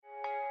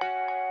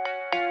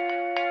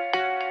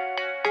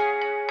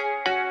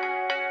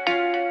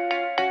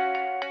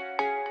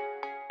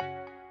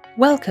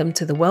Welcome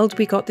to the World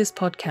We Got This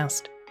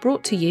podcast,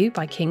 brought to you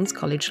by King's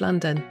College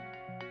London.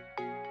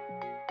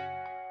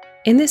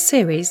 In this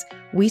series,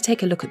 we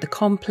take a look at the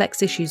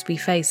complex issues we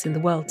face in the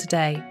world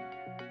today.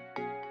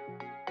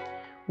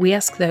 We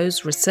ask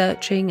those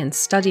researching and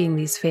studying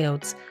these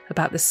fields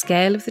about the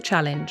scale of the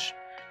challenge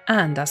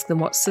and ask them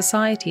what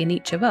society and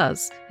each of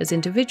us as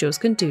individuals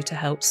can do to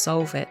help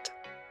solve it.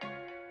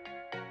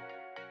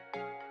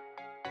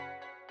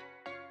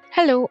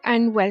 Hello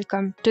and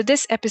welcome to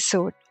this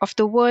episode of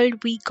the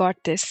World We Got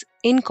This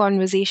in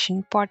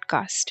Conversation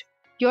podcast.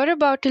 You're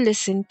about to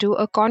listen to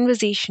a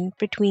conversation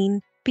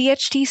between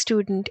PhD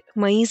student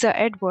Maísa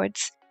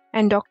Edwards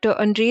and Dr.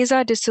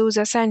 Andresa de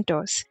Souza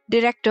Santos,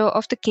 director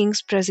of the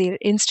King's Brazil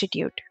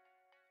Institute.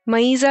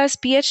 Maísa's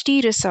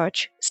PhD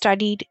research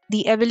studied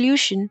the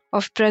evolution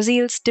of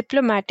Brazil's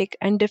diplomatic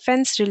and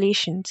defense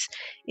relations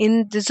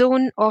in the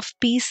Zone of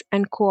Peace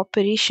and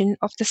Cooperation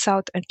of the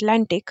South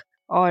Atlantic,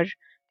 or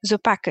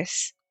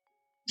ZOPACUS.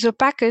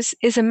 ZOPACUS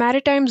is a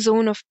maritime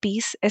zone of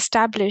peace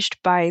established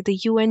by the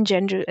UN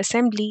General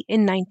Assembly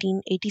in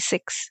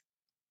 1986.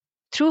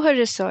 Through her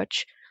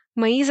research,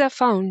 Maísa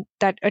found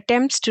that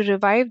attempts to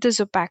revive the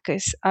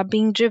ZOPACUS are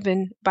being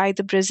driven by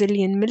the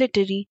Brazilian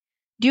military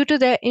due to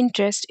their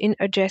interest in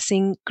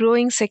addressing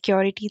growing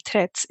security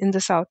threats in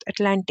the South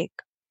Atlantic.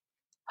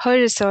 Her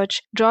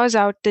research draws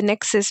out the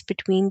nexus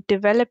between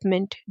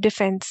development,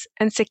 defense,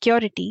 and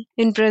security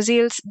in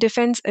Brazil's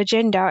defense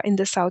agenda in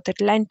the South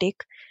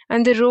Atlantic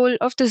and the role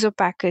of the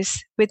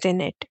ZOPACUS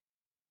within it.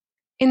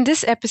 In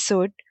this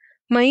episode,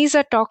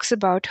 Maísa talks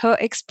about her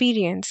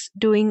experience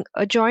doing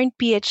a joint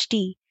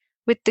PhD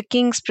with the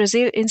King's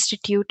Brazil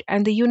Institute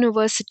and the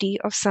University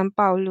of São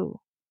Paulo.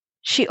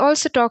 She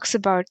also talks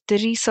about the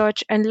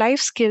research and life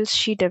skills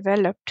she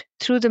developed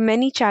through the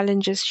many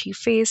challenges she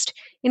faced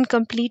in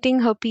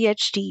completing her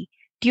PhD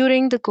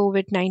during the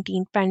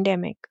COVID-19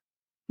 pandemic.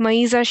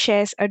 Maísa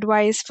shares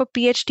advice for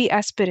PhD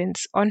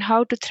aspirants on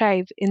how to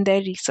thrive in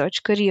their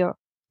research career.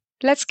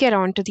 Let's get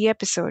on to the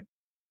episode.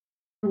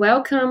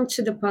 Welcome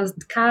to the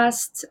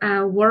podcast,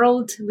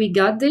 World We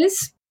Got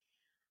This.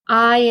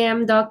 I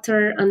am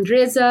Dr.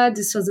 Andresa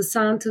de Souza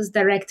Santos,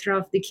 Director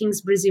of the King's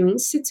Brazil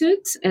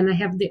Institute, and I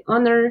have the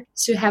honor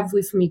to have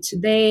with me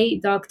today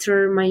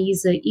Dr.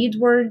 Maísa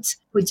Edwards,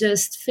 who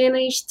just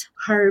finished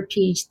her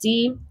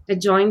PhD, a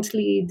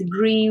jointly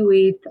degree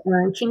with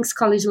King's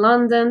College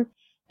London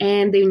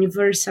and the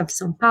University of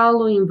São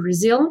Paulo in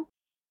Brazil.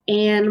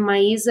 And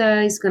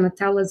Maísa is going to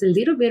tell us a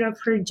little bit of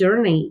her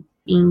journey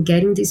in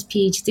getting this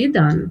PhD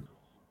done.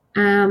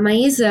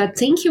 Maísa,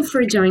 thank you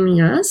for joining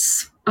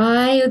us.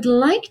 I would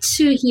like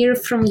to hear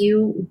from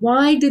you.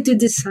 Why did you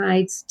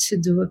decide to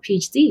do a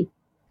PhD?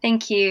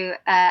 Thank you,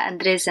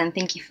 Andres, and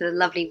thank you for the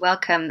lovely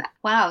welcome.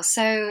 Wow,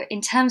 so in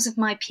terms of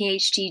my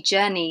PhD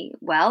journey,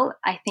 well,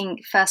 I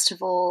think first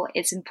of all,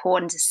 it's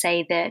important to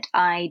say that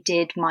I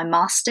did my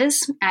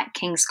master's at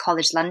King's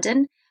College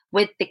London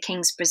with the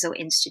King's Brazil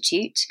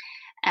Institute,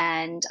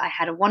 and I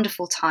had a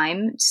wonderful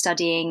time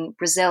studying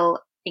Brazil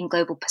in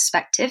global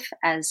perspective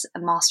as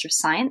a Master of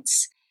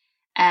Science.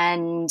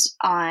 And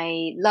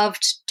I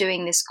loved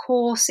doing this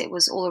course. It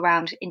was all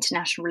around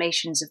international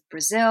relations of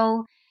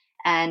Brazil.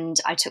 And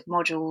I took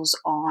modules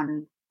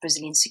on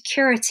Brazilian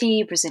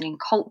security, Brazilian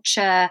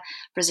culture,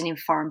 Brazilian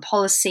foreign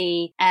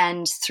policy.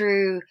 And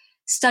through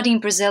studying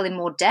Brazil in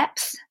more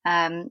depth,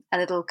 a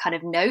little kind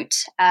of note,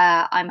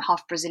 I'm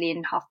half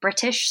Brazilian, half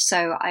British.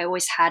 So I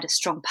always had a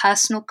strong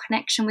personal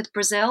connection with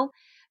Brazil.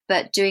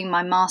 But doing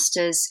my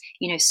master's,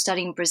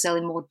 studying Brazil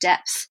in more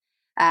depth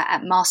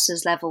at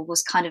master's level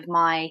was kind of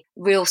my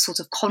real sort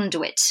of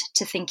conduit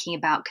to thinking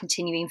about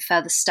continuing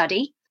further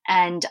study.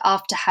 And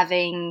after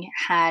having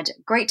had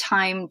a great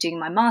time doing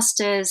my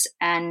master's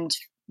and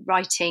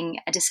writing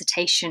a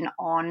dissertation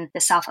on the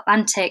South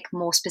Atlantic,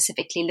 more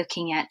specifically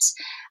looking at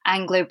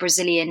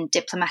Anglo-Brazilian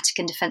diplomatic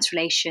and defense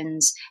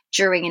relations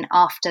during and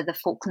after the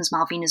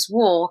Falklands-Malvinas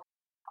War,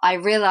 I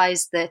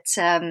realized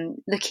that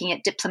looking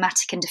at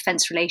diplomatic and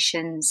defense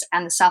relations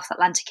and the South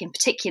Atlantic in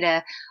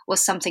particular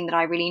was something that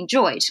I really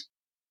enjoyed.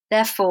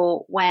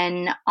 Therefore,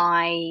 when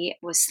I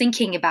was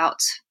thinking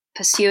about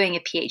pursuing a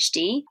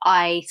PhD,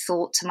 I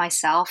thought to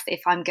myself,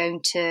 if I'm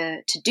going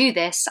to do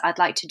this, I'd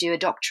like to do a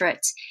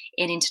doctorate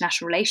in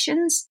international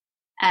relations,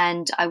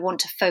 and I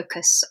want to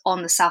focus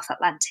on the South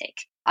Atlantic.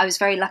 I was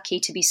very lucky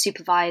to be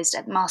supervised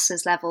at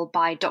master's level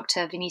by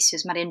Dr.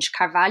 Vinicius Marinho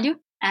Carvalho,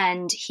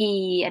 and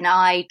he and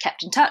I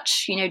kept in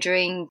touch,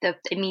 during the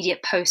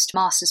immediate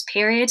post-master's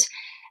period,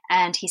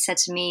 and he said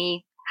to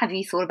me, "Have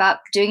you thought about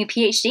doing a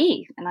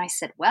PhD?" And I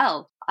said,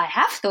 "Well, I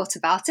have thought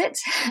about it.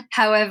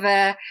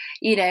 However,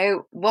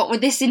 what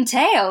would this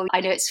entail?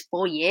 I know it's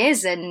 4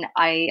 years, and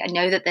I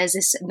know that there's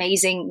this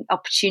amazing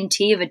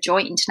opportunity of a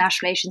joint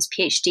international relations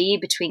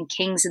PhD between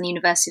King's and the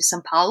University of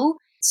São Paulo.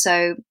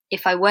 So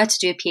if I were to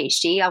do a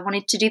PhD, I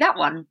wanted to do that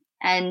one.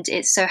 And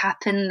it so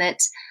happened that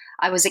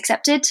I was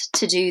accepted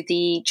to do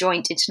the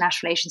joint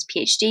international relations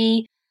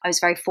PhD. I was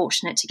very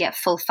fortunate to get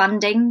full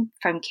funding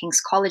from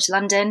King's College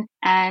London.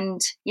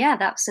 And yeah,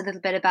 that's a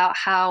little bit about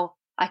how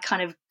I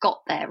kind of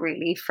got there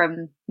really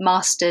from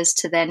master's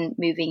to then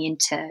moving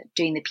into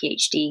doing the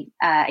PhD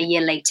a year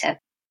later.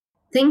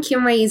 Thank you,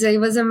 Maisa. It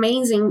was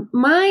amazing.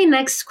 My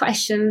next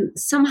question,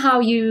 somehow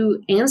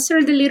you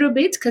answered a little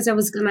bit because I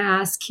was going to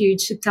ask you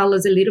to tell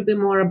us a little bit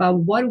more about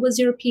what was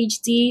your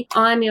PhD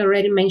on. You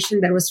already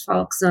mentioned that was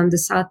focused on the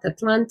South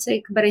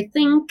Atlantic, but I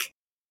think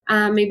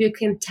maybe you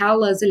can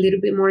tell us a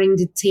little bit more in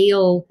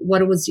detail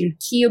what was your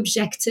key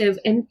objective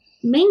and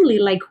mainly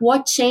like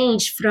what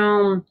changed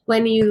from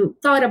when you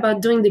thought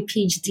about doing the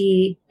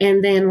PhD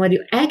and then what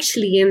you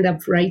actually end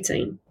up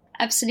writing.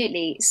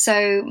 Absolutely.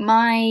 So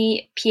my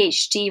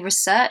PhD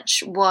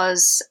research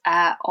was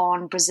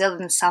on Brazil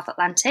and the South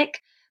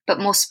Atlantic, but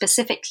more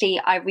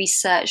specifically, I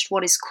researched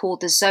what is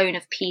called the Zone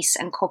of Peace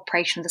and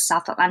Cooperation of the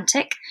South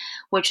Atlantic,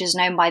 which is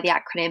known by the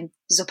acronym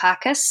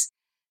ZOPACUS.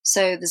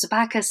 So the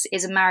ZOPACUS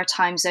is a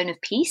maritime zone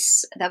of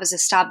peace that was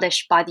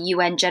established by the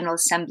UN General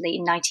Assembly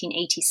in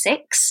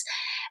 1986.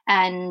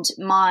 And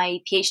my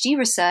PhD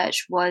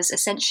research was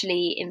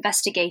essentially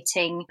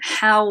investigating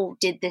how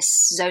did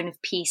this zone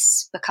of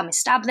peace become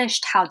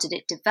established? How did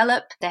it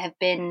develop? There have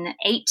been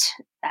 8,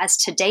 as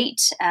to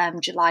date,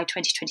 July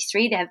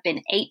 2023, there have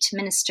been 8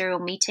 ministerial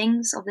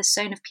meetings of this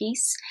zone of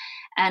peace.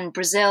 And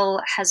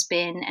Brazil has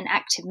been an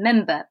active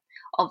member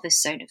of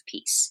this zone of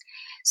peace.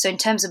 So in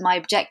terms of my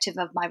objective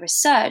of my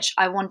research,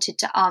 I wanted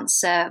to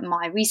answer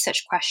my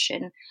research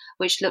question,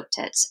 which looked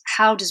at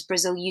how does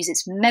Brazil use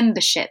its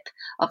membership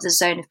of the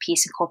Zone of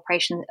Peace and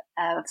Cooperation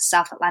of the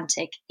South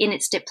Atlantic in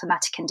its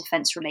diplomatic and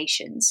defense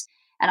relations.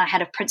 And I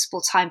had a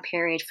principal time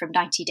period from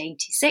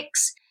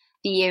 1986,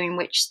 the year in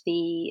which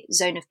the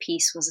Zone of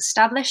Peace was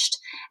established,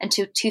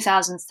 until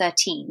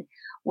 2013,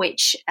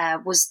 which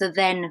was the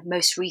then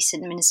most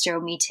recent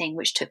ministerial meeting,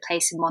 which took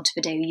place in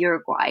Montevideo,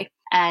 Uruguay.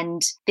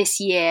 And this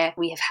year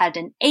we have had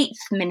an 8th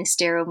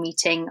ministerial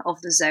meeting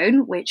of the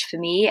zone, which for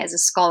me as a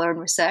scholar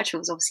and researcher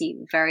was obviously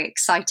very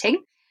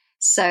exciting.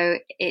 So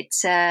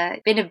it's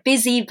been a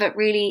busy but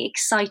really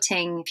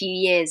exciting few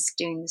years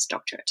doing this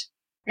doctorate.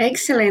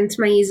 Excellent,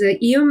 Maisa.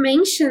 You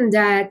mentioned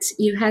that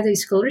you had a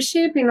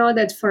scholarship. You know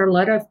that for a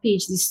lot of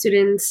PhD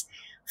students,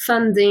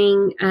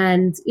 funding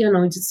and,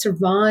 just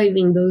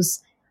surviving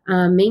those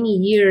many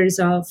years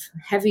of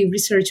heavy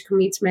research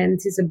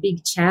commitment is a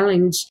big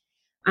challenge.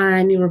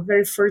 And you were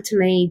very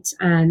fortunate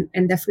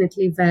and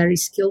definitely very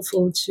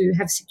skillful to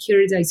have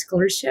secured a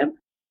scholarship.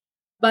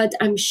 But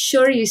I'm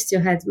sure you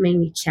still had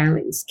many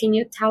challenges. Can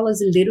you tell us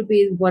a little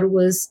bit what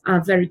was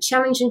very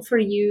challenging for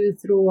you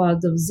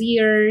throughout those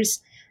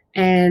years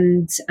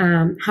and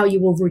how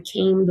you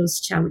overcame those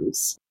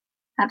challenges?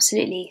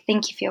 Absolutely.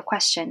 Thank you for your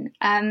question.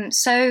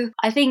 So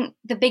I think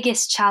the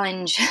biggest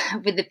challenge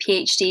with the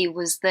PhD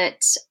was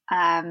that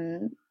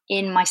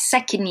in my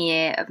second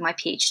year of my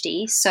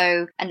PhD,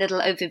 so a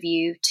little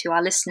overview to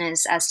our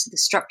listeners as to the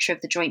structure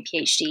of the joint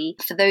PhD.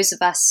 For those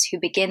of us who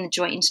begin the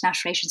Joint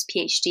International Relations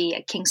PhD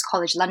at King's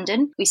College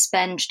London, we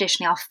spend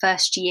traditionally our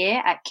first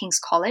year at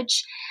King's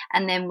College,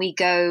 and then we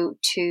go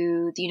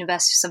to the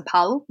University of São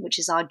Paulo, which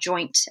is our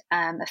joint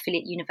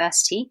affiliate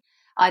university,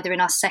 either in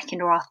our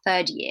second or our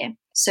third year.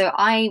 So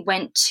I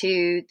went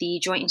to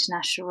the Joint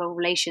International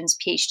Relations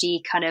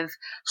PhD kind of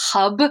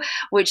hub,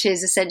 which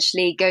is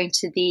essentially going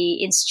to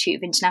the Institute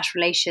of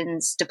International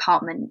Relations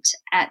department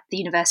at the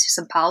University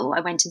of São Paulo.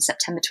 I went in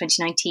September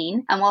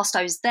 2019. And whilst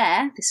I was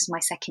there, this is my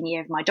second year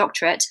of my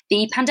doctorate,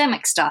 the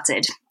pandemic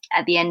started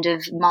at the end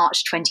of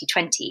March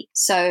 2020.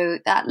 So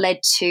that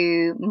led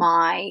to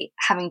my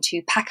having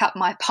to pack up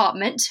my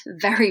apartment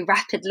very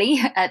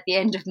rapidly at the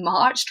end of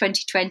March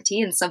 2020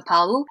 in São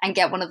Paulo and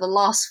get one of the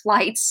last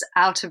flights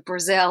out of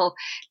Brazil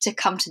to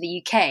come to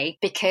the UK,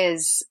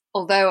 because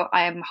although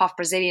I am half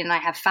Brazilian and I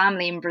have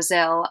family in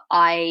Brazil,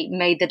 I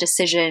made the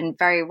decision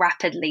very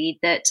rapidly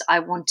that I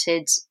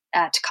wanted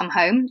to come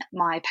home.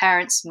 My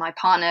parents, my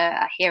partner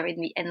are here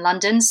in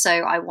London, so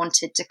I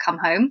wanted to come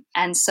home.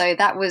 And so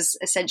that was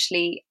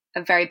essentially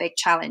a very big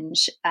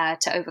challenge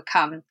to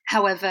overcome.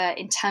 However,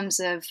 in terms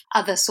of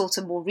other sort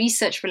of more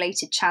research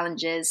related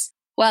challenges,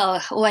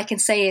 well, all I can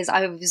say is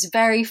I was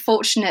very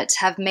fortunate to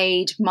have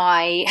made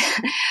my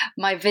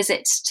my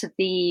visit to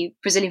the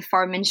Brazilian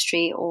Foreign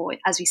Ministry, or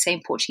as we say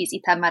in Portuguese,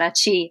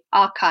 Itamaraty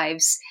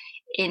archives,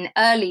 in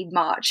early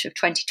March of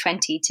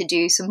 2020 to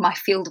do some of my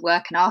field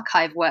work and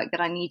archive work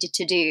that I needed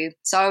to do.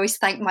 So I always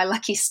thank my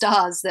lucky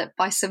stars that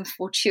by some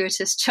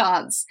fortuitous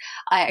chance,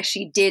 I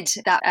actually did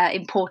that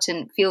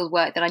important field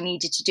work that I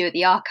needed to do at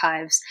the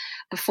archives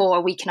before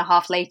a week and a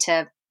half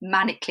later,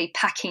 manically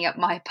packing up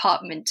my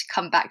apartment to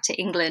come back to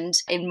England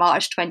in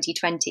March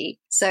 2020.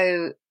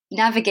 So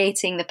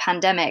navigating the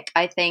pandemic,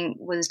 I think,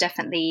 was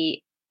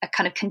definitely a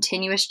kind of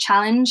continuous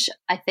challenge.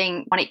 I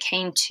think when it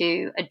came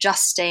to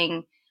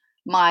adjusting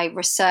my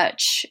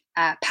research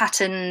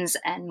patterns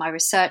and my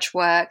research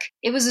work,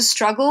 it was a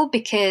struggle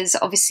because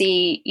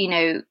obviously,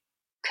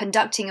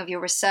 conducting of your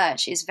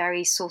research is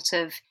very sort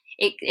of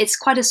it's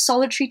quite a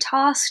solitary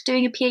task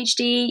doing a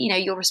PhD. You know,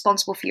 you're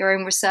responsible for your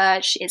own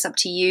research. It's up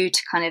to you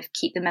to kind of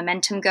keep the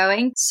momentum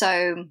going.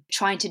 So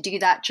trying to do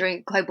that during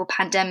a global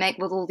pandemic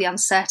with all the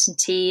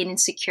uncertainty and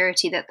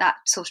insecurity that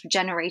sort of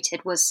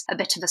generated was a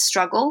bit of a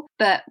struggle.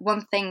 But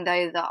one thing,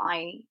 though, that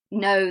I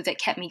know that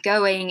kept me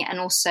going and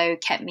also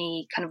kept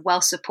me kind of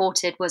well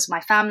supported was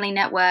my family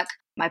network.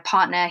 My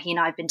partner, he and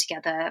I have been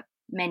together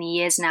many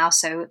years now,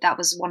 so that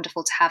was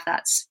wonderful to have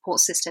that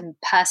support system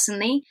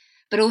personally.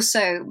 But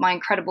also my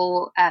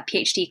incredible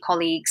PhD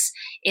colleagues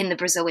in the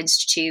Brazil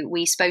Institute.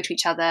 We spoke to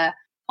each other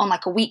on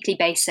like a weekly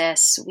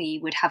basis. We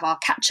would have our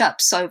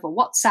catch-ups over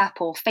WhatsApp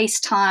or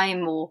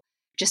FaceTime, or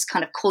just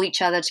kind of call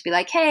each other to be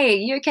like, hey,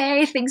 you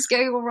okay? Things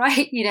going all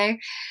right? You know?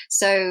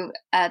 So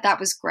that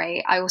was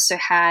great. I also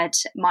had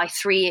my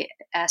 3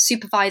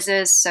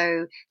 supervisors.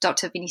 So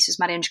Dr. Vinicius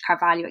Maranhão de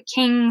Carvalho at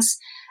King's,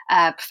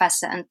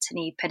 Professor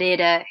Anthony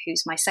Pereira,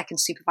 who's my second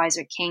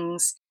supervisor at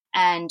King's,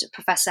 and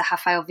Professor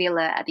Rafael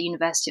Villa at the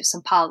University of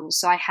São Paulo.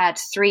 So I had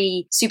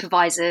 3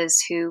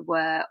 supervisors who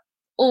were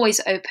always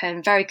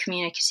open, very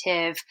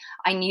communicative.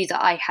 I knew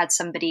that I had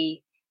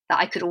somebody that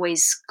I could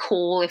always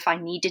call if I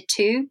needed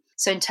to.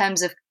 So in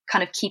terms of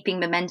kind of keeping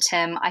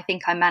momentum, I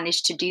think I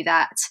managed to do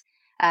that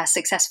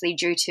successfully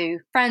due to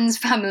friends,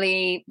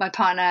 family, my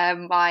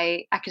partner,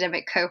 my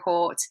academic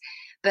cohort.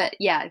 But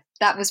yeah,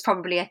 that was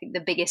probably, I think, the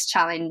biggest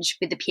challenge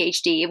with the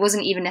PhD. It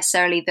wasn't even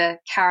necessarily the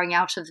carrying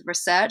out of the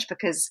research,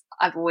 because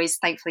I've always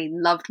thankfully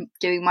loved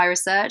doing my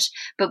research,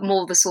 but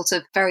more the sort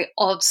of very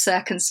odd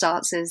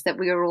circumstances that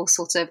we were all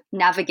sort of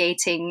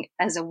navigating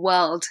as a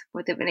world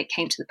when it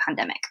came to the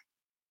pandemic.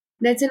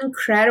 That's an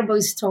incredible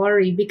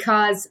story,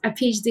 because a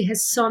PhD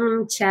has so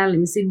many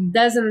challenges. It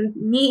doesn't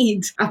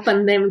need a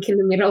pandemic in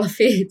the middle of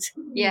it.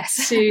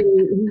 Yes.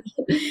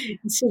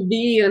 to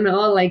be,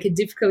 like a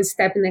difficult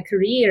step in a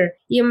career.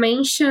 You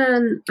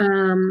mentioned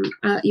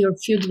your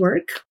field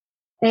work.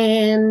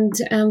 And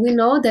we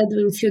know that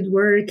doing field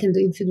work and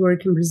doing field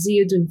work in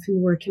Brazil, doing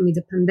field work amid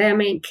the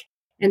pandemic,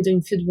 and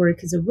doing field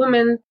work as a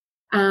woman,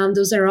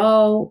 those are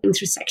all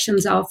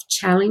intersections of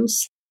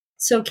challenge.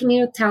 So can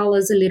you tell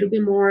us a little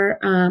bit more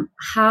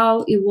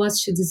how it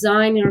was to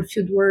design your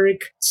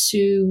fieldwork,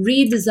 to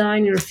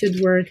redesign your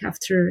fieldwork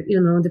after,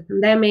 the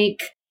pandemic,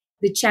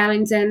 the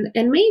challenge, and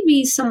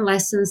maybe some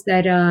lessons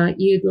that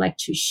you'd like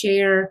to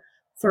share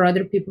for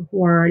other people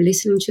who are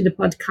listening to the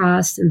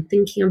podcast and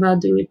thinking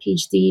about doing a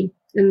PhD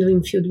and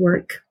doing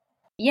fieldwork?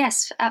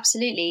 Yes,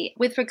 absolutely.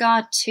 With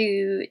regard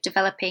to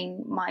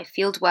developing my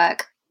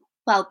fieldwork,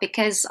 well,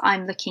 because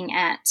I'm looking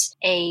at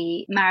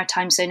a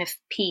maritime zone of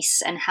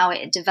peace and how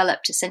it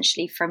developed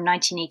essentially from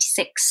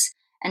 1986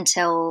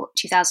 until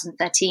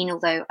 2013,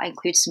 although I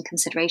include some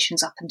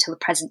considerations up until the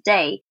present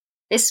day,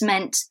 this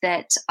meant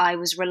that I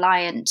was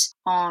reliant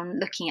on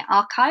looking at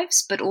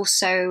archives, but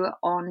also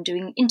on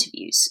doing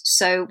interviews.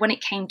 So when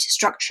it came to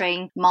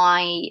structuring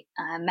my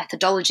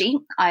methodology,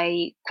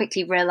 I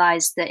quickly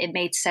realized that it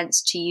made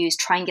sense to use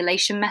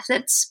triangulation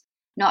methods,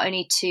 not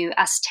only to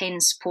ascertain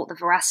and support the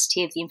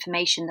veracity of the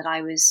information that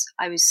I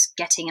was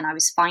getting and I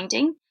was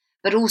finding,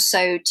 but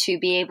also to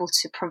be able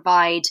to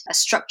provide a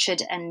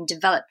structured and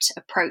developed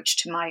approach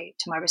to my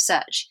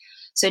research.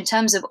 So in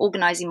terms of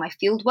organizing my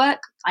fieldwork,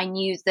 I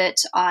knew that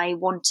I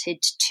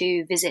wanted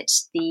to visit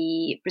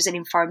the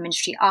Brazilian Foreign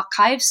Ministry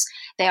archives.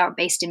 They are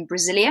based in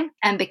Brasilia.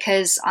 And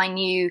because I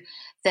knew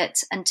that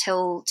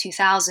until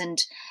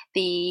 2000,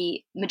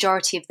 the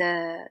majority of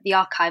the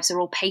archives are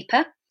all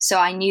paper, so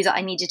I knew that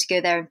I needed to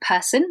go there in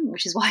person,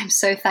 which is why I'm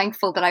so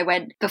thankful that I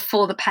went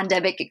before the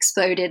pandemic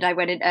exploded. I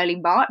went in early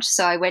March.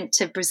 So I went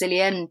to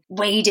Brasilia and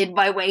waded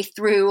my way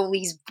through all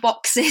these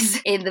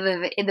boxes in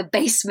the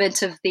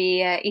basement of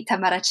the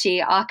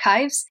Itamaraty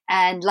archives,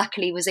 and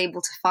luckily was able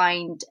to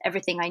find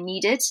everything I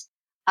needed.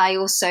 I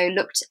also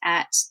looked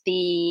at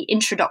the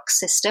Introdoc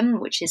system,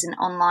 which is an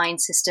online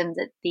system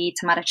that the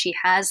Itamaraty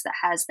has that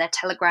has their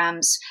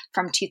telegrams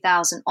from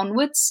 2000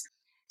 onwards.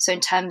 So in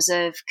terms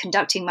of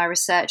conducting my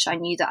research, I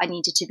knew that I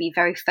needed to be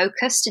very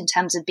focused in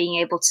terms of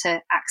being able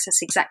to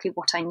access exactly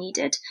what I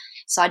needed.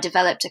 So I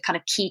developed a kind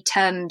of key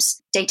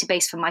terms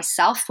database for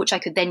myself, which I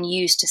could then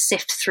use to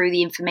sift through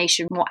the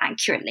information more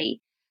accurately.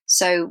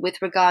 So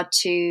with regard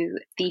to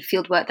the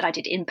fieldwork that I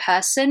did in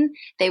person,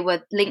 they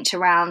were linked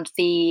around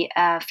the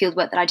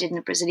fieldwork that I did in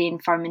the Brazilian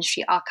Foreign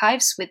Ministry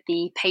archives with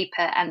the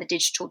paper and the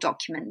digital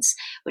documents,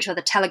 which are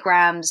the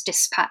telegrams,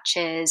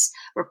 dispatches,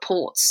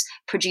 reports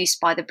produced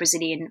by the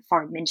Brazilian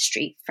Foreign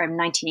Ministry from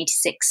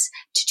 1986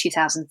 to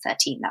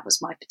 2013. That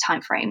was my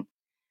time frame.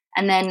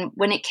 And then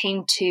when it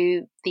came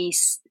to the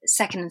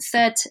second and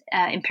third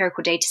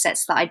empirical data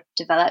sets that I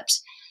developed,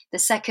 the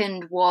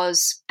second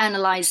was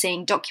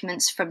analyzing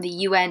documents from the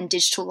UN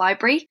Digital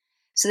Library.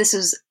 So this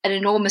was an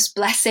enormous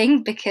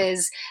blessing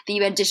because the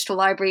UN Digital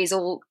Library is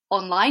all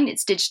online,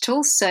 it's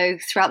digital. So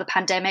throughout the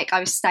pandemic, I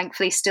was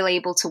thankfully still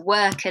able to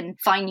work and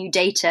find new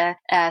data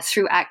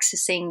through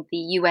accessing the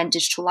UN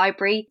Digital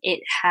Library.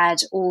 It had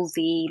all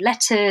the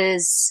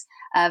letters,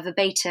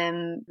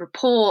 verbatim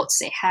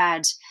reports, it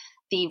had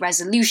the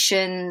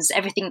resolutions,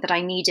 everything that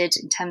I needed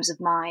in terms of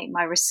my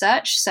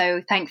research.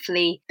 So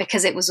thankfully,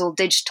 because it was all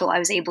digital, I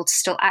was able to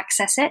still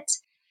access it.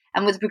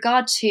 And with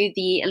regard to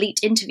the elite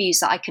interviews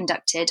that I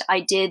conducted,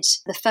 I did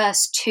the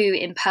first 2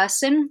 in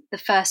person, the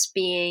first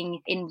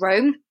being in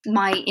Rome.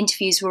 My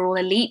interviews were all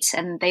elite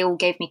and they all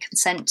gave me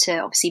consent to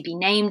obviously be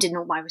named in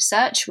all my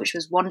research, which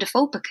was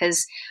wonderful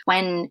because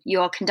when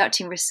you're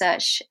conducting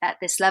research at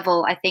this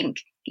level, I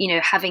think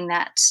having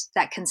that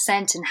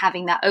consent and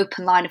having that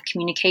open line of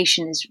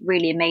communication is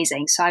really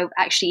amazing. So I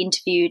actually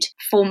interviewed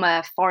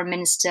former Foreign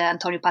Minister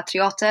Antonio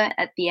Patriota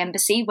at the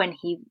embassy when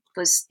he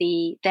was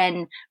the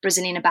then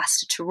Brazilian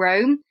ambassador to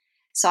Rome.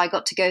 So I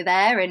got to go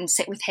there and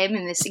sit with him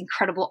in this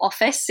incredible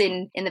office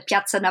in the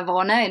Piazza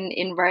Navona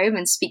in Rome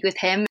and speak with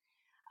him.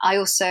 I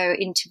also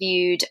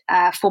interviewed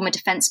former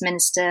Defense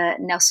Minister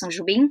Nelson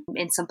Jobim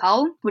in São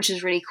Paulo, which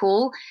was really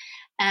cool.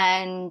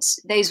 And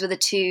those were the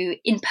 2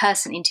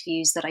 in-person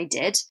interviews that I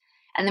did.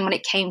 And then when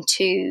it came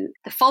to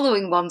the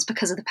following ones,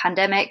 because of the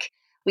pandemic,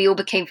 we all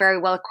became very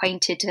well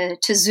acquainted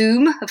to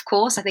Zoom, of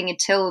course. I think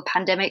until the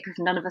pandemic,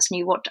 none of us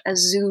knew what a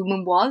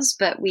Zoom was,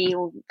 but we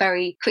all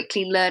very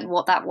quickly learned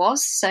what that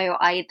was. So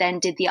I then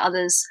did the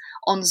others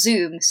on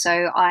Zoom.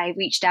 So I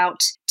reached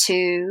out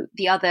to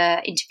the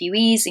other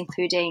interviewees,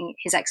 including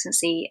His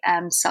Excellency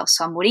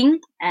Celso Amorim,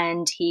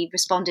 and he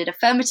responded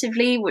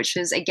affirmatively, which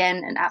was,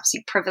 again, an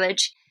absolute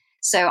privilege.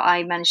 So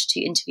I managed to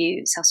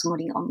interview Celso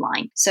Amorim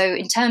online. So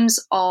in terms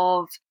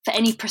of, for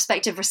any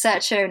prospective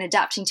researcher and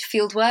adapting to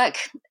fieldwork,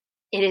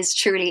 it is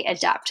truly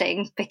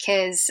adapting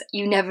because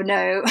you never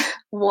know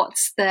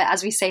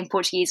as we say in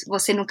Portuguese,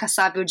 você nunca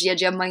sabe o dia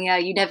de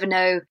amanhã. You never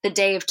know the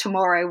day of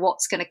tomorrow,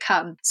 what's going to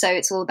come. So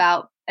it's all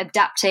about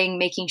adapting,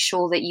 making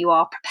sure that you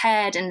are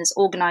prepared and as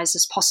organized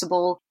as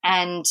possible.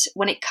 And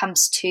when it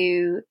comes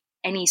to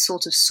any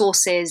sort of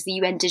sources, the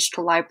UN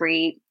Digital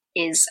Library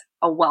is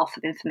a wealth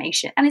of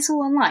information and it's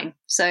all online.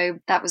 So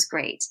that was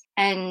great.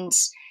 And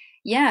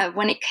yeah,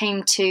 when it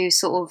came to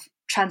sort of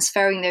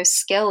transferring those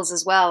skills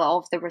as well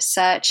of the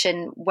research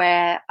and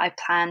where I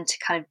plan to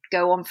kind of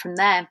go on from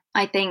there,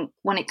 I think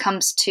when it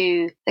comes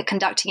to the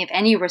conducting of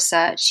any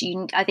research,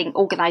 I think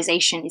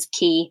organization is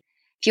key.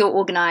 If you're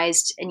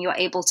organized and you're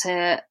able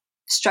to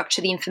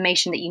structure the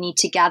information that you need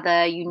to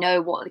gather, you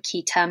know what the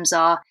key terms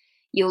are,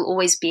 you'll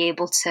always be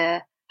able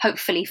to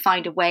hopefully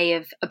find a way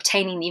of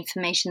obtaining the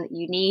information that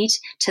you need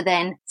to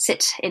then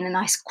sit in a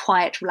nice,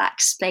 quiet,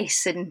 relaxed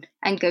space and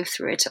go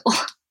through it all.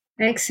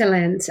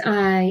 Excellent.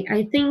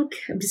 I think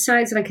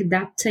besides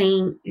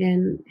adapting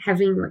and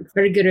having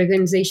very good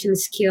organization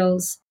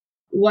skills,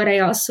 what I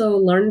also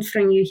learned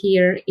from you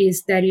here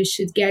is that you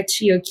should get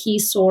to your key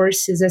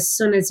sources as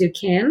soon as you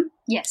can.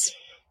 Yes.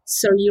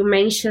 So you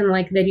mentioned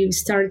that you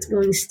start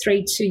going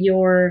straight to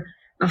your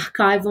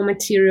archival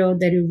material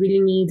that you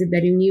really need,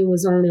 that you knew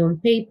was only on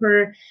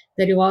paper,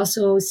 that you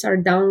also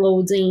start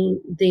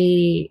downloading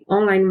the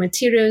online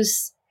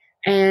materials,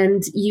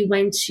 and you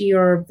went to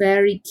your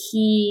very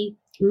key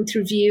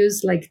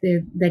interviews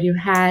that you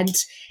had,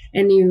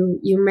 and you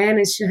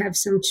managed to have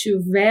some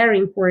 2 very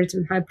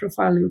important high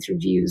profile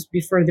interviews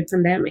before the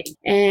pandemic.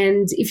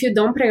 And if you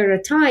don't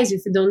prioritize,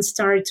 if you don't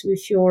start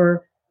with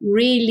your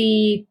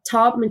really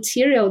top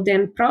material,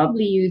 then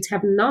probably you'd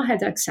have not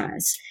had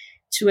access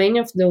to any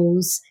of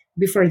those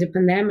before the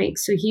pandemic.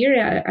 So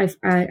here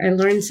I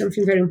learned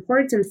something very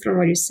important from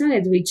what you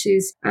said, which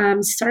is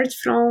start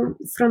from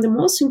the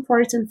most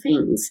important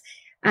things.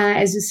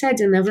 As you said,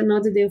 you never know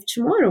the day of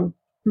tomorrow.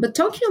 But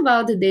talking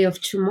about the day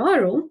of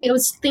tomorrow, I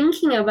was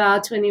thinking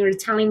about when you were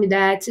telling me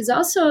that is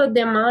also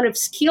the amount of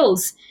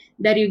skills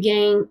that you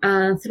gain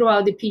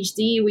throughout the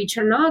PhD, which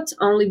are not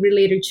only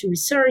related to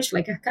research,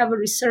 like archival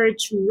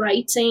research,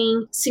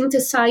 writing,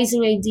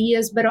 synthesizing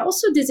ideas, but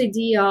also this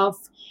idea of,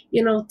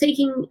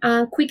 taking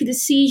quick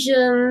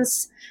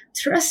decisions,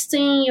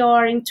 trusting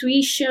your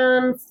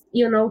intuition,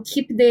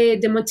 keep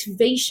the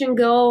motivation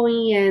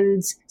going.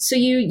 And so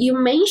you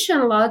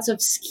mentioned lots of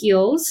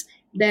skills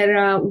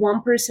that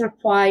one person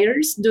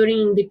acquires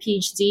during the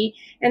PhD,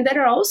 and that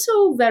are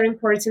also very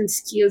important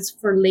skills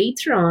for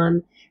later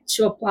on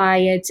to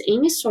apply at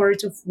any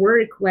sort of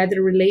work,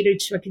 whether related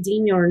to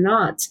academia or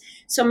not.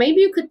 So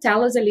maybe you could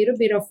tell us a little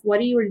bit of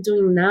what you are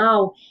doing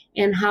now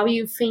and how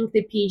you think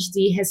the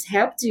PhD has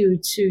helped you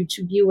to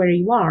be where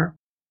you are.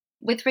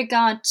 With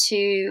regard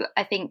to,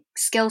 I think,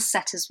 skill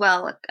set as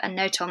well, a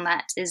note on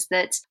that is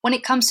that when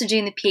it comes to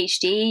doing the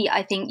PhD,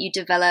 I think you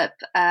develop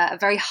a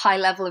very high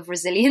level of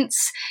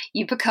resilience.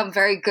 You become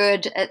very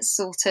good at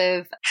sort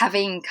of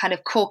having kind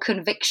of core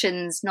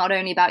convictions, not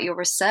only about your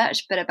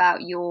research, but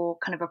about your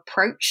kind of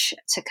approach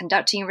to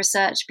conducting your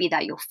research, be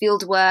that your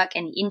field work,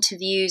 any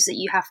interviews that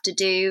you have to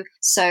do.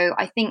 So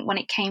I think when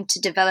it came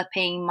to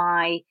developing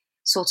my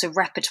sort of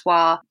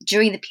repertoire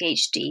during the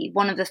PhD,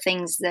 one of the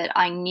things that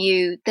I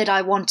knew that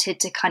I wanted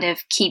to kind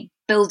of keep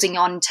building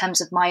on in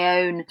terms of my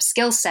own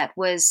skill set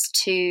was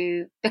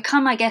to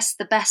become, I guess,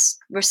 the best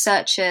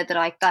researcher that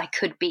I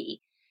could be.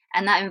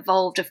 And that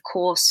involved, of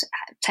course,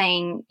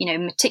 paying,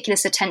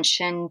 meticulous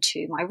attention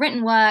to my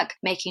written work,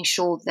 making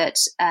sure that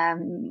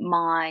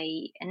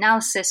my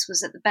analysis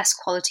was at the best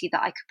quality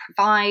that I could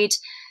provide,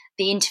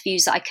 the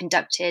interviews that I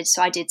conducted.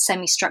 So I did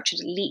semi-structured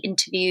elite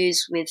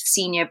interviews with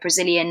senior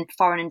Brazilian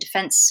foreign and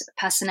defense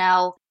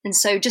personnel. And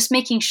so just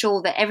making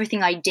sure that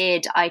everything I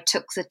did, I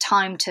took the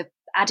time to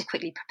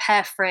adequately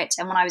prepare for it.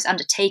 And when I was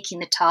undertaking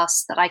the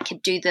tasks, that I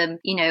could do them,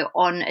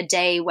 on a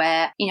day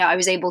where, I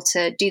was able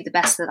to do the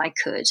best that I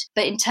could.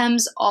 But in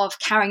terms of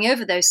carrying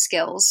over those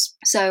skills,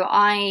 so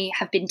I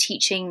have been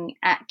teaching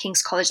at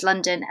King's College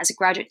London as a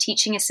graduate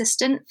teaching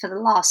assistant for the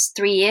last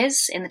 3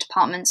 years in the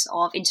departments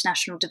of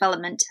international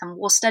development and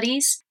war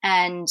studies.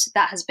 And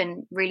that has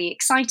been really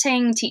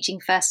exciting, teaching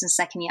first and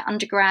second year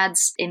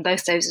undergrads in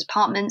both those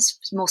departments,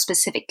 more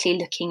specifically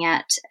looking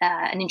at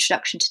an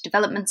introduction to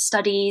development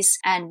studies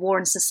and war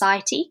and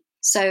society.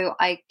 So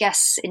I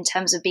guess in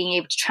terms of being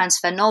able to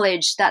transfer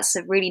knowledge, that's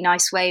a really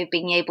nice way of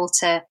being able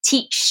to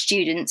teach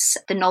students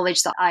the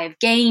knowledge that I have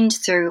gained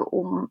through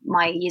all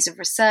my years of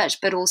research,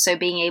 but also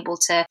being able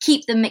to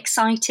keep them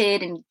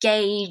excited,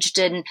 engaged,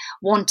 and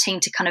wanting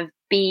to kind of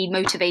be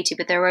motivated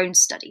with their own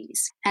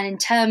studies. And in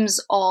terms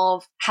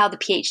of how the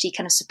PhD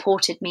kind of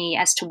supported me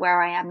as to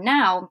where I am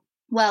now,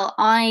 well,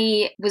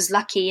 I was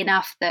lucky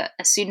enough that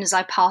as soon as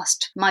I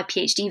passed my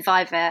PhD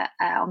viva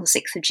on the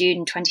 6th of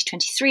June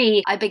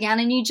 2023, I began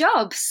a new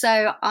job.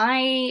 So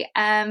I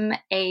am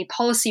a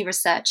policy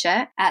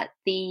researcher at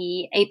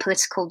the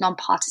apolitical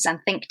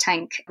nonpartisan think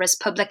tank Res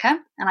Publica,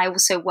 and I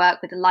also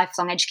work with the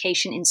Lifelong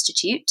Education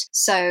Institute.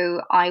 So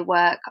I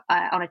work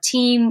on a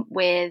team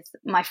with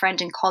my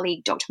friend and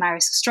colleague, Dr.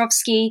 Marius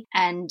Ostrovsky,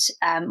 and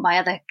my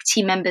other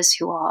team members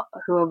who are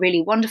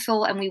really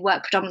wonderful, and we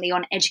work predominantly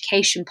on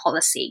education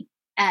policy.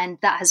 And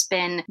that has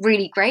been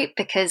really great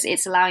because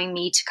it's allowing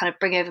me to kind of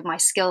bring over my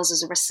skills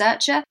as a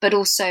researcher, but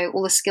also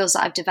all the skills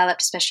that I've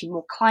developed, especially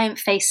more client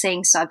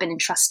facing. So I've been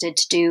entrusted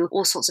to do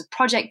all sorts of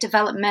project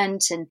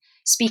development and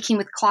speaking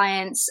with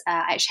clients.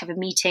 I actually have a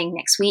meeting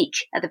next week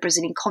at the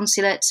Brazilian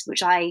consulate,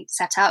 which I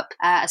set up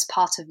as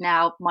part of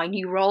now my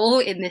new role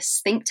in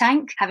this think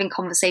tank, having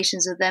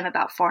conversations with them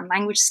about foreign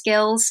language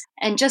skills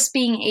and just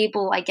being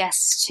able, I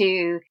guess,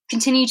 to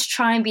continue to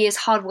try and be as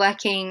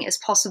hardworking as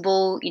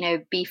possible,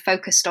 be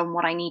focused on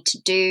what I need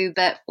to do,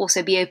 but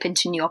also be open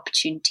to new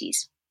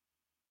opportunities.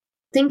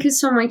 Thank you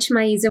so much,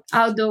 Maisa.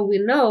 Although we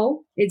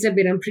know it's a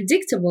bit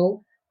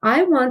unpredictable,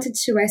 I wanted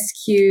to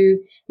ask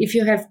you if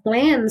you have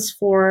plans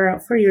for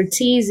your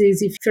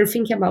thesis, if you're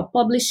thinking about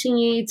publishing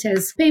it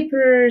as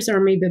papers or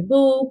maybe a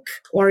book,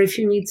 or if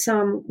you need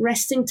some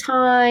resting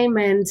time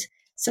and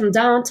some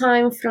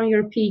downtime from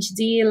your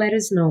PhD, let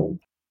us know.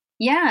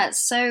 Yeah,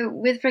 so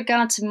with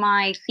regard to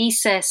my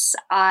thesis,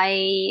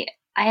 I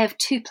have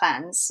 2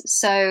 plans.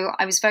 So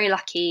I was very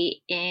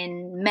lucky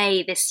in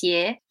May this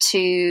year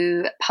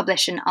to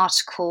publish an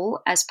article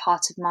as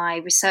part of my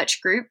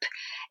research group.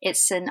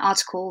 It's an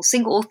article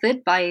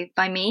single-authored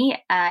by me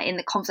in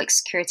the Conflict,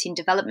 Security and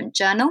Development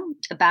Journal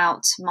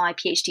about my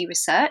PhD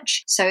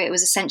research. So it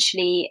was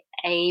essentially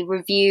a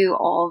review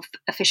of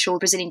official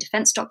Brazilian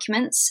defense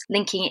documents,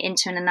 linking it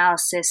into an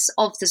analysis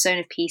of the zone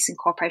of peace and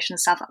cooperation in the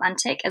South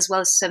Atlantic, as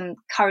well as some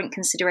current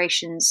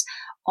considerations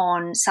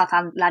on South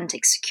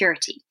Atlantic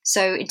security.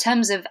 So in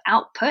terms of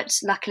output,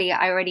 luckily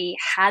I already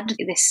had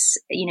this,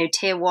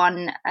 tier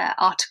 1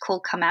 article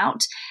come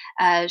out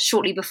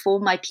shortly before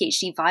my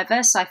PhD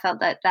viva. So I felt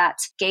that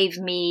gave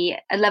me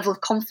a level of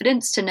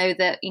confidence to know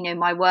that,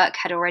 my work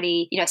had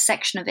already, a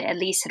section of it at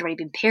least had already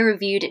been peer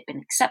reviewed, it'd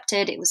been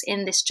accepted, it was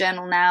in this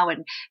journal now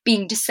and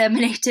being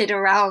disseminated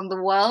around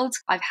the world.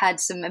 I've had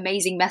some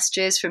amazing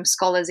messages from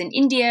scholars in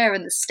India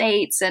and the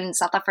States and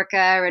South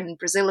Africa and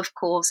Brazil, of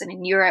course, and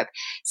in Europe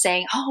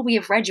saying, oh, we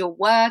have read your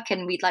work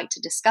and we'd like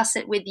to discuss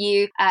it with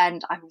you.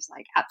 And I was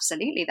like,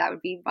 absolutely, that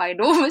would be my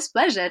enormous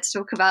pleasure to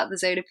talk about the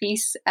zone of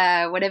peace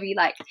whenever you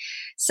like.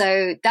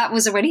 So that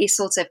was already a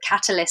sort of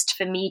catalyst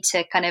for me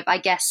to kind of, I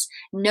guess,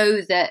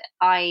 know that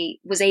I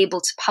was able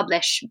to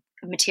publish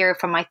material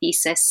from my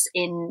thesis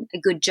in a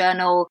good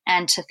journal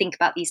and to think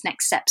about these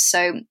next steps.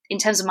 So in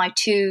terms of my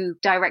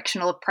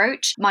 2-directional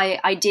approach,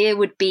 my idea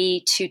would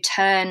be to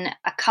turn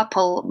a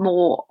couple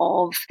more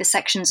of the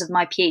sections of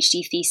my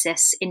PhD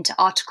thesis into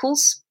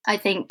articles. I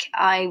think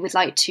I would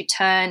like to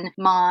turn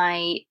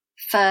my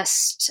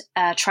first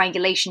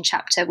triangulation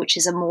chapter, which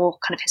is a more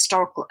kind of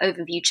historical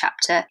overview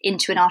chapter,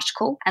 into an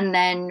article. And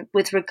then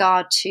with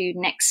regard to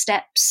next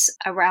steps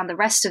around the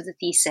rest of the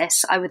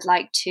thesis, I would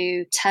like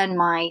to turn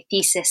my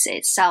thesis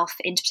itself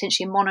into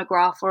potentially a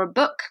monograph or a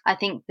book. I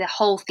think the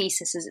whole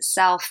thesis as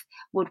itself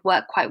would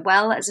work quite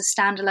well as a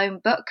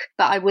standalone book,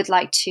 but I would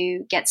like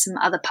to get some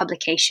other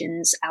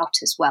publications out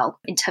as well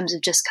in terms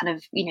of just kind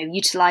of,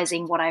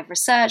 utilizing what I've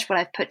researched, what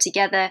I've put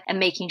together, and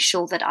making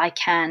sure that I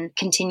can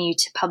continue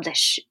to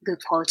publish good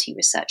quality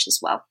research as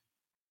well.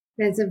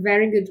 That's a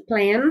very good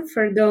plan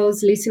for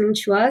those listening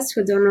to us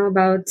who don't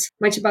know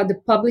much about the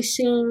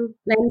publishing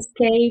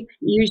landscape.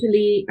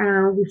 Usually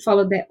we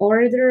follow the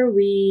order.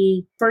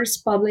 We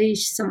first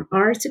publish some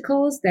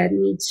articles that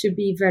need to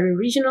be very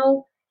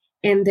original,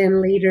 and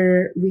then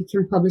later we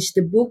can publish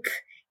the book.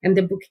 And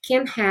the book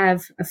can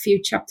have a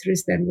few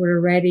chapters that were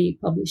already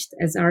published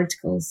as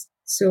articles.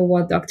 So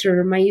what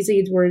Dr. Maisa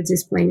Edwards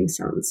is planning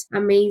sounds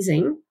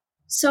amazing.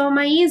 So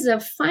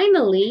Maisa,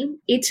 finally,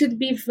 it would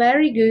be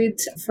very good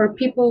for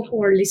people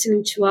who are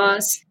listening to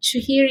us to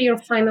hear your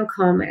final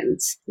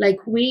comments, like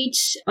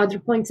which other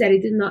points that I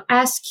did not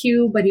ask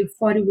you, but you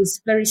thought it was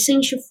very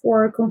essential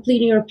for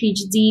completing your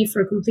PhD,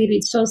 for completing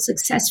it so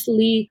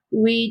successfully,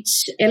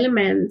 which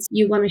elements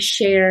you want to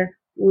share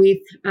with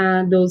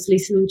those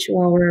listening to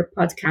our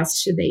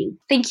podcast today.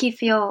 Thank you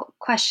for your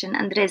question,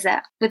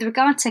 Andresa. With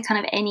regard to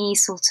kind of any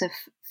sort of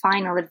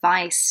final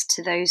advice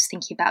to those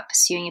thinking about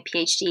pursuing a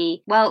PhD,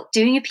 well,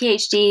 doing a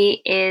PhD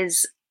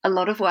is a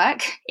lot of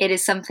work. It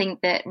is something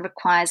that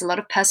requires a lot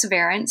of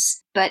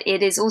perseverance, but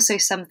it is also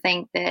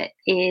something that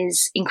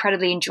is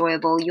incredibly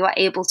enjoyable. You are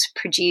able to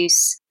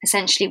produce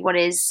essentially what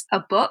is a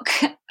book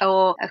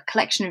or a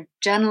collection of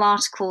journal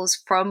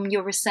articles from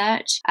your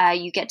research.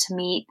 You get to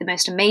meet the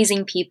most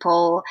amazing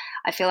people.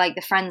 I feel like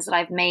the friends that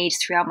I've made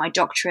throughout my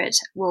doctorate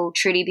will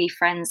truly be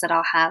friends that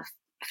I'll have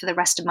for the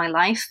rest of my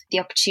life. The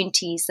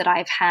opportunities that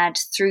I've had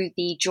through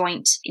the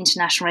joint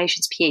international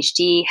relations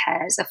PhD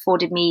has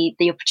afforded me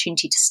the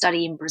opportunity to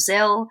study in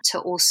Brazil, to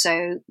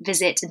also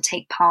visit and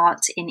take part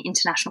in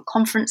international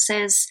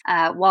conferences.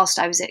 Whilst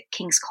I was at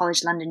King's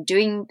College London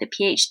doing the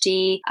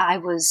PhD, I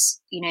was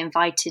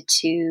invited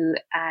to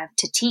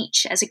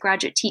teach as a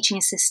graduate teaching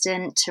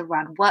assistant, to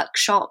run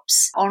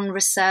workshops on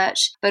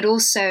research, but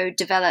also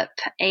develop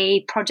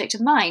a project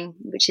of mine,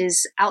 which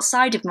is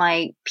outside of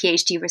my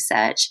PhD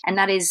research, and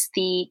that is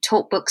the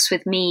Talk Books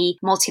with Me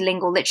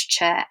multilingual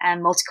literature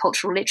and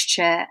multicultural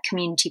literature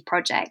community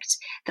project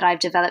that I've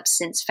developed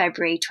since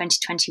February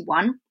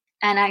 2021.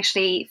 And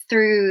actually,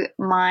 through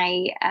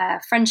my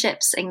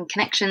friendships and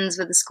connections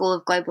with the School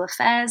of Global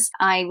Affairs,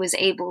 I was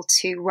able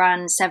to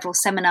run several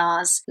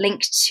seminars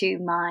linked to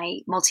my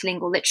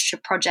multilingual literature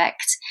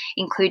project,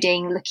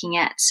 including looking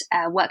at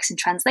works in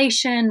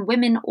translation,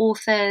 women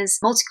authors,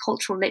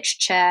 multicultural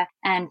literature,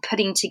 and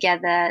putting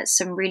together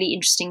some really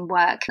interesting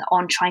work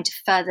on trying to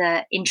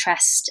further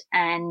interest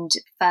and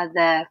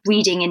further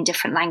reading in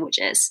different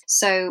languages.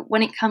 So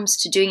when it comes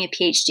to doing a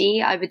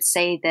PhD, I would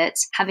say that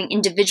having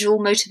individual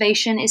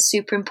motivation is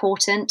super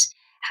important.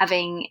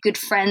 Having good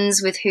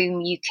friends with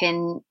whom you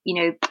can,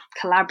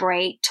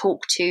 collaborate,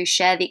 talk to,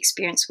 share the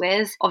experience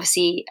with.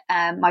 Obviously,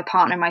 my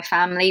partner and my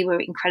family were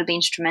incredibly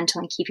instrumental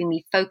in keeping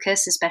me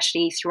focused,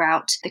 especially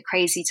throughout the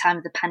crazy time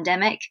of the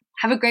pandemic.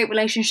 Have a great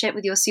relationship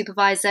with your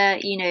supervisor.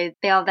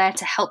 They are there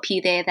to help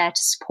you. They're there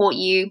to support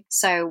you.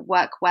 So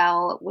work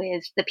well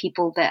with the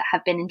people that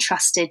have been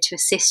entrusted to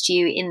assist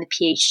you in the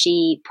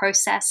PhD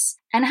process.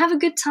 And have a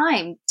good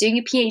time. Doing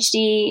a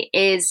PhD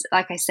is,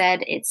 like I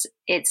said,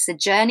 it's a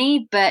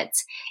journey, but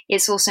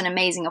it's also an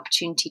amazing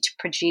opportunity to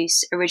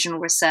produce original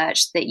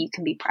research that you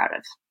can be proud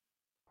of.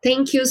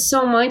 Thank you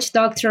so much,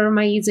 Dr.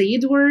 Maisa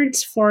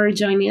Edwards, for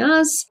joining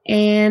us.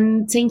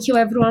 And thank you,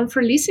 everyone,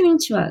 for listening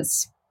to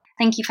us.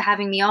 Thank you for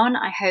having me on.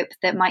 I hope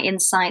that my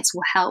insights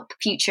will help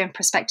future and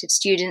prospective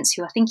students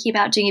who are thinking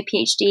about doing a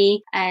PhD.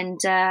 And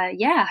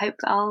I hope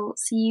I'll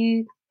see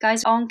you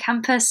guys on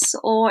campus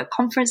or at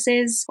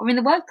conferences or in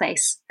the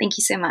workplace. Thank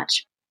you so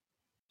much.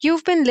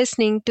 You've been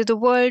listening to the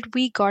World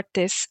We Got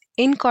This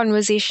in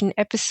Conversation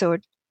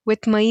episode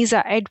with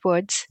Maisa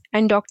Edwards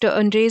and Dr.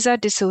 Andresa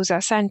de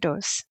Souza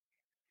Santos.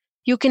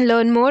 You can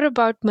learn more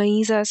about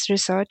Maisa's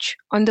research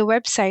on the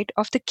website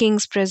of the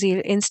King's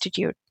Brazil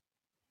Institute.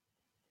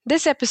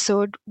 This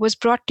episode was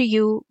brought to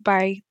you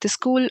by the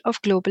School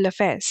of Global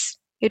Affairs.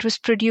 It was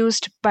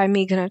produced by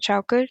Meghna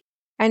Chaukar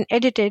and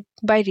edited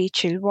by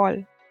Rachel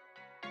Wall.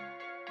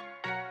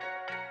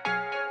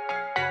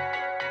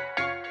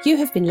 You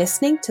have been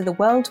listening to the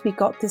World We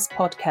Got This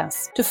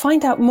podcast. To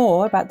find out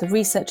more about the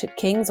research at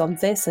King's on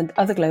this and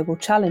other global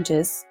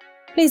challenges,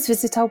 please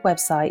visit our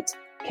website,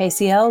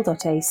 kcl.ac.uk.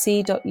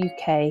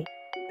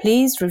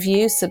 Please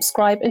review,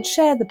 subscribe and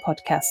share the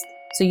podcast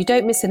so you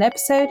don't miss an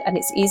episode and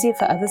it's easier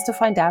for others to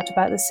find out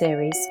about the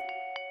series.